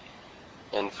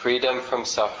and freedom from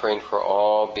suffering for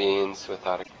all beings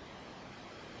without exception.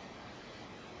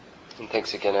 And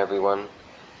thanks again, everyone.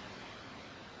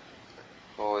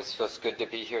 Always feels good to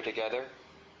be here together.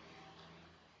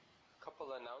 A couple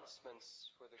announcements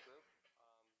for the group.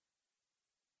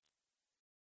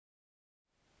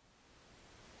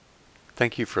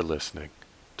 Thank you for listening.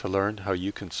 To learn how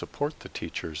you can support the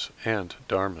teachers and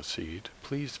Dharma Seed,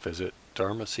 please visit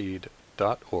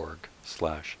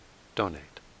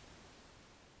dharmaseed.org/donate.